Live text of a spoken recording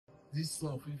This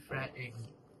son will fry egg.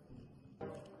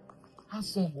 How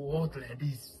son go hot like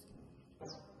this?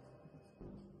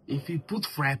 If you put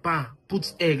fry pan,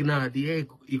 put egg now, the egg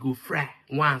it go fry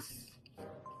once.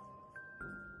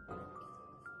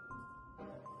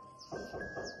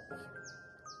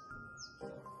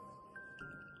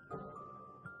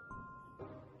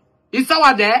 Is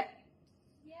someone there?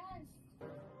 Yes.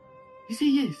 You say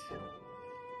yes.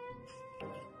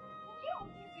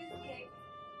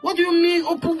 What do you mean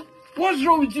open? What's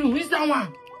wrong with you? Is that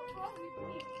one? What's wrong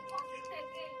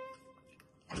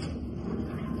with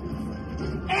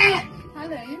me? Eh!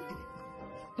 Hello.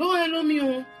 Don't hello me,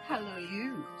 oh. Hello,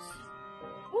 you.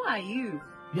 Who are you?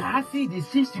 You are asking the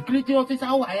chief security officer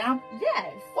who I am?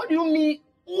 Yes. What do you mean?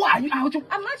 Who are you? I'm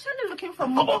actually looking for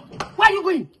Come more. on. Where are you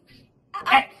going?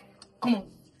 Come on.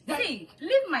 See,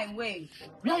 leave my way.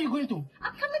 Where are you going to?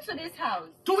 I'm coming to this house.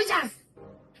 To which house?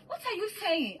 What are you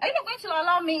saying? Are you not going to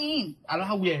allow me in?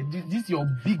 Allow where? This your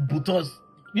big butters.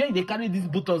 Where they carry these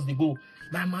butters they go?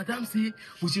 My madam say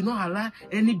we should not allow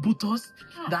any butters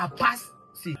that pass.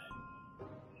 See.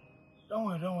 Don't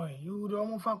worry. You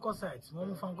don't want fan site.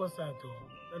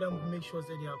 Let them make sure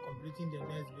that they are completing the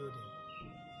next building.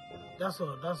 That's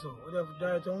all. Whatever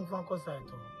they don't fan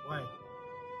site. Why?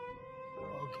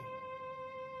 Okay.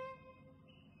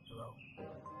 Hello.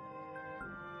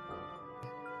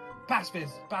 Pass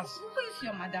first. Pass. Who is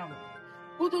your madam?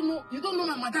 Who don't know? You don't know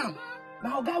my madam? My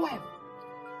Oga wife.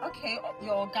 Okay,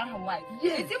 your Oga wife.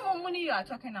 Yes. Is it Mumunis you are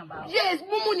talking about? Yes,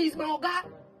 Mumunis is my Oga.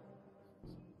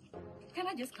 Can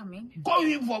I just come in? Go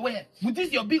in for where? With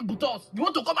this your big butters. You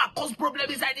want to come and cause problem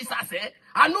inside this house, eh?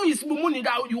 I know it's Mumuni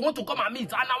that you want to come and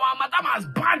meet, and our madam has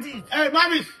banned it. Hey,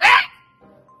 Mami! Eh?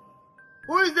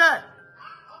 Who is that?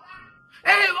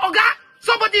 Hey, Oga!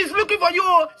 Somebody is looking for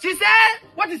you. She said,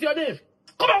 what is your name?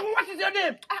 Come on, what is your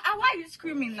name? Why are you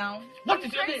screaming now? What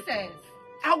is your name? Princess.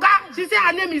 Oga, she said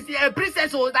her name is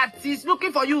Princess, so that she's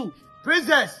looking for you.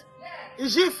 Princess? Yeah.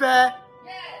 Is she fair?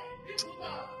 Yeah.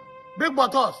 Big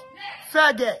butters? Yeah.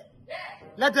 Fair girl? Yeah.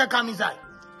 Let her come inside.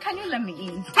 Can you let me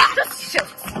in? Just shut.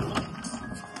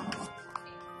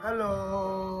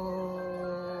 Hello.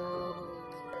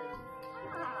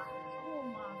 Oh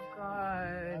my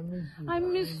God. I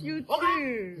miss you too.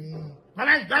 Okay.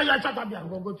 Shut up here.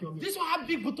 Go to your gate. This one have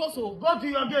big buttons, so Go to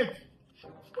your gate.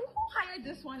 Who hired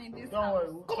this one in this Don't house?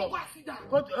 worry. come on, go and sit down.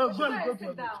 Go to Go your and sit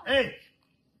gate. down. Hey.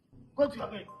 Go to your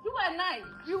gate. You and I,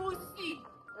 you will see.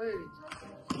 Hey.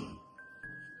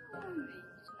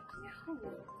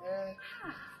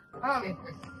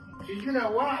 You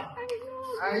know what?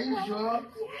 Are you sure?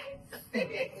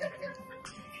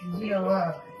 You know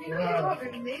what? You are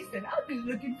amazing. I've been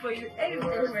looking for you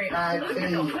everywhere. I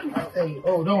tell you.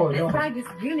 Oh, don't worry. This bag is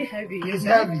really heavy. It's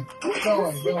heavy.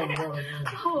 Don't worry.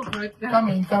 Oh my God. Come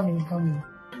in.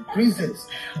 Princess,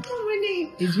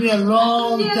 Mumuni. it's been a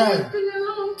long Yes, time. it's been a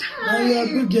long time. Now you're a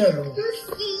good girl.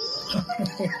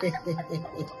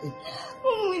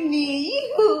 Mumuni,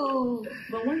 you.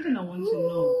 But one thing I want to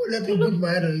know. Let me put my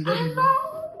head on you.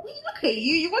 Look at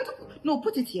you. You want to... No,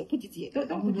 put it here. Don't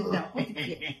put it down. Put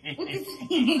it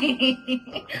here.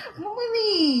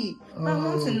 Mumuni, I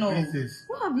want to know. Princess.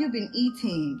 What have you been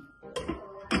eating?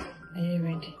 Are you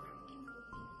ready?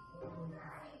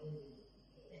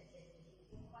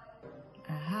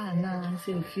 Aha, na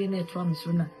say feel it from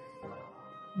sooner.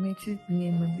 Makes it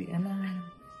name maybe ana.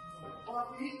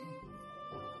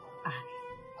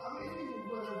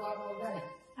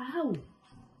 How?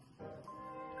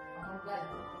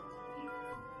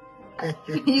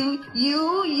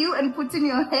 you and putting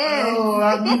your hair. Oh,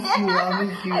 I miss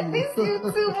you. I miss you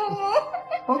too, Momo.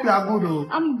 Hope you are good, though.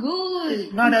 I'm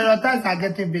good. Now that your thighs are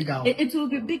getting bigger. It will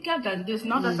be bigger than this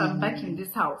now that I'm back in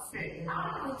this house.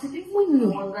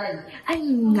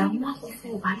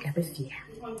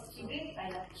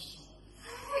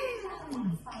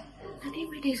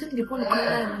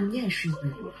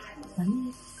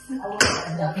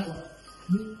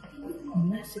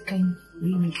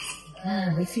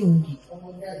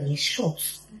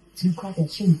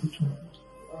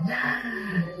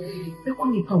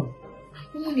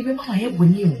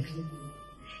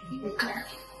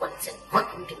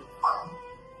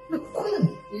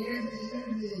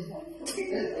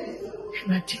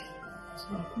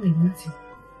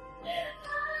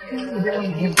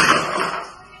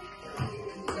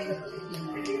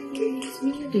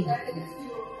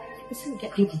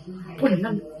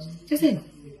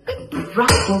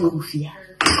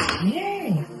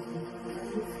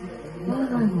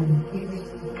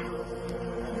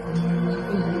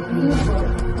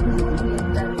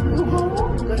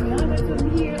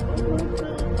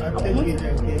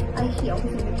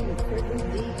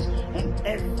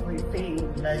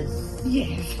 Yes.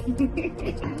 Yes.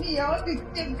 Me, I want to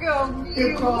take care of you.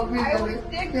 Take care of me, I baby. will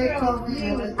take Take care care of of me,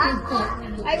 you. baby. Take care of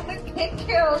me. I will take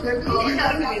care of Take you. care of me. Take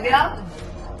care of you, baby.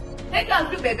 Take care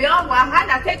of you, baby. Oh, my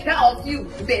hand, I take care of you,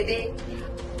 baby.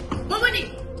 Mumunis.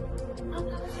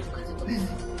 Lizzie,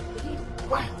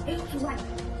 why?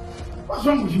 What's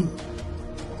wrong with you?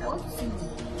 I want to see you.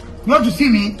 You want to see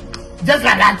me? Just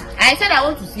like that? I said I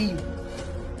want to see you.